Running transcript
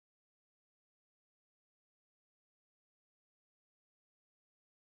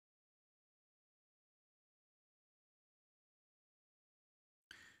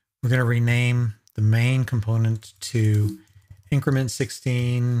We're going to rename the main component to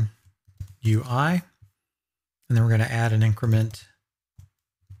Increment16 UI. And then we're going to add an Increment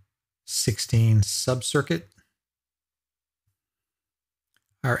 16 subcircuit.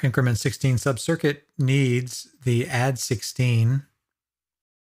 Our Increment 16 subcircuit needs the add 16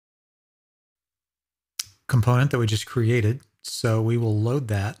 component that we just created. So we will load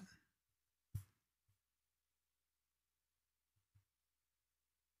that.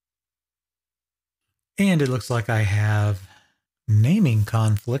 And it looks like I have naming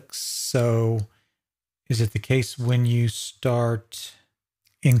conflicts. So is it the case when you start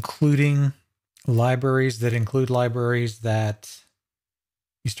including libraries that include libraries that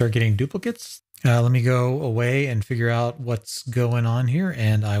you start getting duplicates? Let me go away and figure out what's going on here,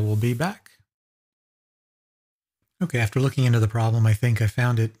 and I will be back. Okay, after looking into the problem, I think I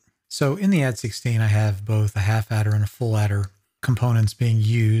found it. So in the add 16, I have both a half adder and a full adder components being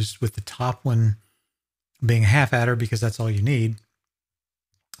used, with the top one being a half adder because that's all you need,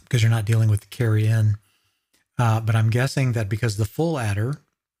 because you're not dealing with the carry in. But I'm guessing that because the full adder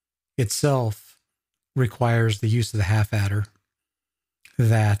itself requires the use of the half adder,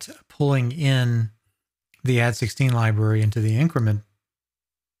 that pulling in the add 16 library into the increment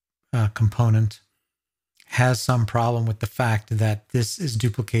component has some problem with the fact that this is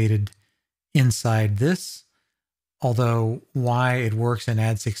duplicated inside this. Although why it works in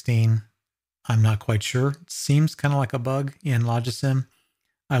add 16, I'm not quite sure. It seems kind of like a bug in Logisim.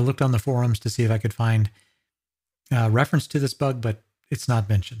 I looked on the forums to see if I could find reference to this bug, but it's not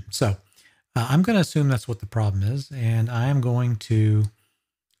mentioned. So I'm going to assume that's what the problem is, and I am going to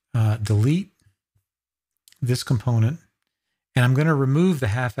delete this component, and I'm going to remove the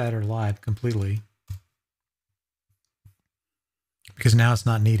half adder lib completely because now it's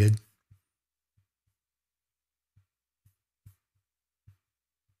not needed.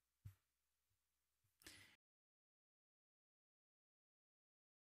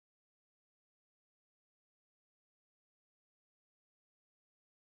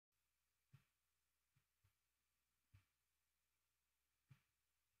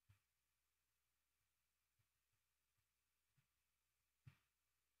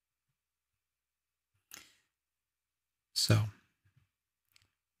 So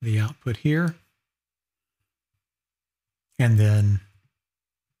the output here, and then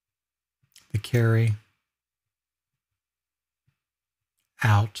the carry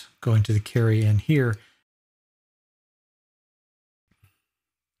out going to the carry in here.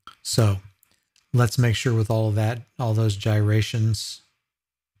 So let's make sure with all of that, all those gyrations.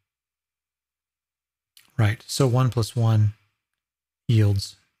 Right, so 1 plus 1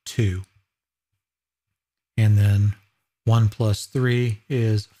 yields 2. And then 1 plus 3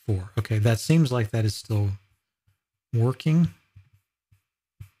 is 4. Okay, that seems like that is still working.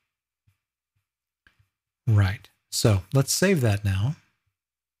 Right, so let's save that now.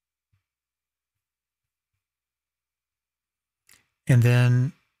 And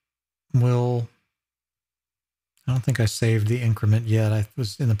then we'll, I don't think I saved the increment yet. I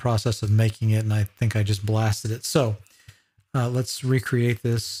was in the process of making it, and I think I just blasted it. So let's recreate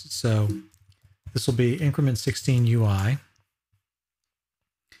this. So this will be Increment 16 UI.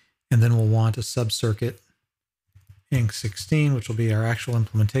 And then we'll want a subcircuit Inc16, which will be our actual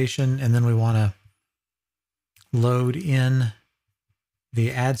implementation. And then we want to load in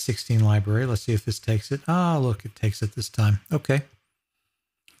the add 16 library. Let's see if this takes it. Ah, look, it takes it this time. Okay.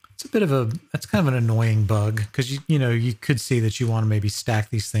 It's a bit of a, that's kind of an annoying bug, because you know, you could see that you want to maybe stack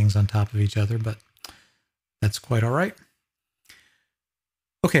these things on top of each other, but that's quite all right.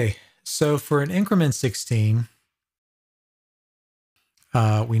 Okay, so for an Increment 16,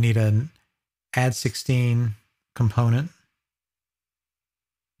 we need an add 16 component.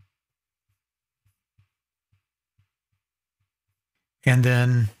 And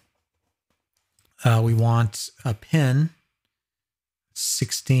then we want a pin,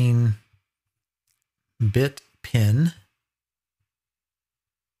 16-bit pin.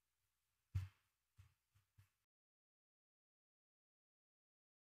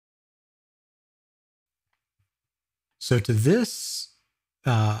 So to this,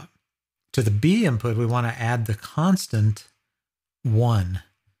 to the B input, we want to add the constant 1.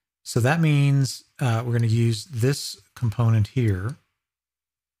 So that means we're going to use this component here.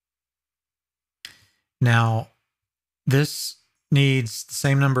 Now, this needs the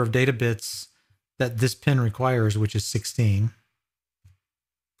same number of data bits that this pin requires, which is 16.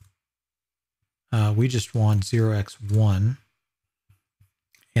 We just want 0x1.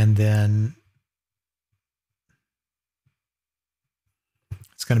 And then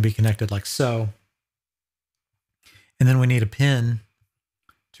it's going to be connected like so. And then we need a pin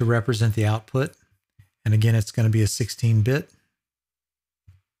to represent the output. And again, it's going to be a 16-bit.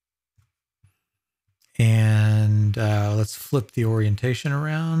 And let's flip the orientation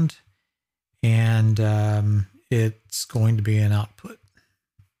around. And it's going to be an output.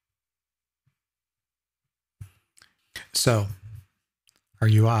 So our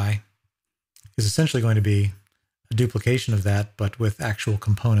UI is essentially going to be a duplication of that, but with actual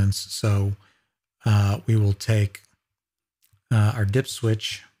components. So we will take our dip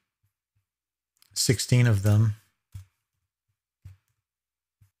switch, 16 of them.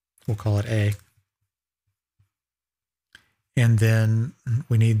 We'll call it A. And then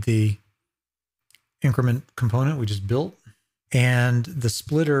we need the increment component we just built. And the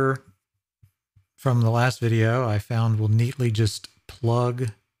splitter from the last video I found will neatly just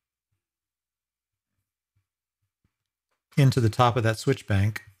plug into the top of that switch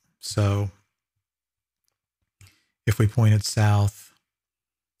bank. So if we point it south,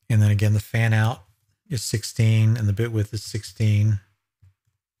 and then again, the fan out is 16 and the bit width is 16.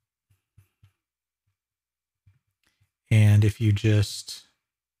 And if you just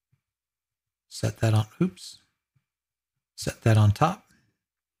set that on, set that on top,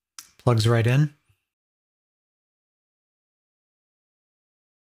 plugs right in.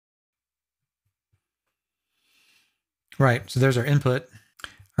 Right, so there's our input.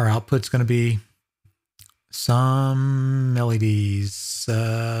 Our output's going to be some LEDs,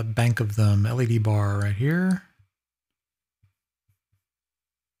 bank of them, LED bar right here.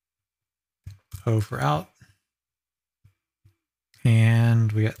 O for out.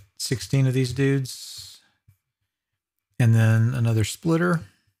 And we got 16 of these dudes. And then another splitter.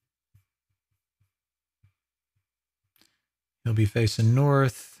 He'll be facing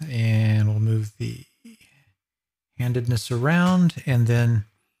north, and we'll move the handedness around, and then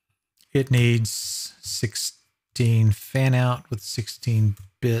it needs 16 fan out with 16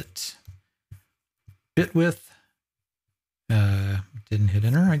 bit width. Didn't hit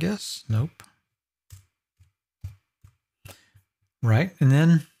enter, I guess. Nope. Right, and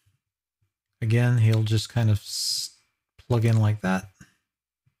then again, he'll just kind of plug in like that.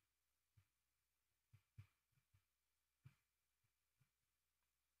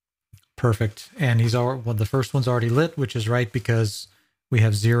 Perfect. And he's already, well, the first one's already lit, which is right because we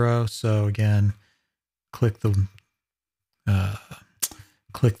have 0. So again, click the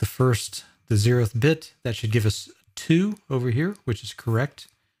first, the 0th bit. That should give us 2 over here, which is correct.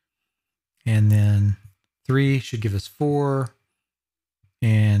 And then 3 should give us 4,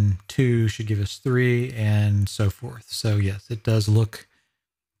 and 2 should give us 3, and so forth. So yes, it does look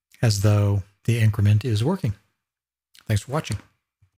as though the increment is working. Thanks for watching.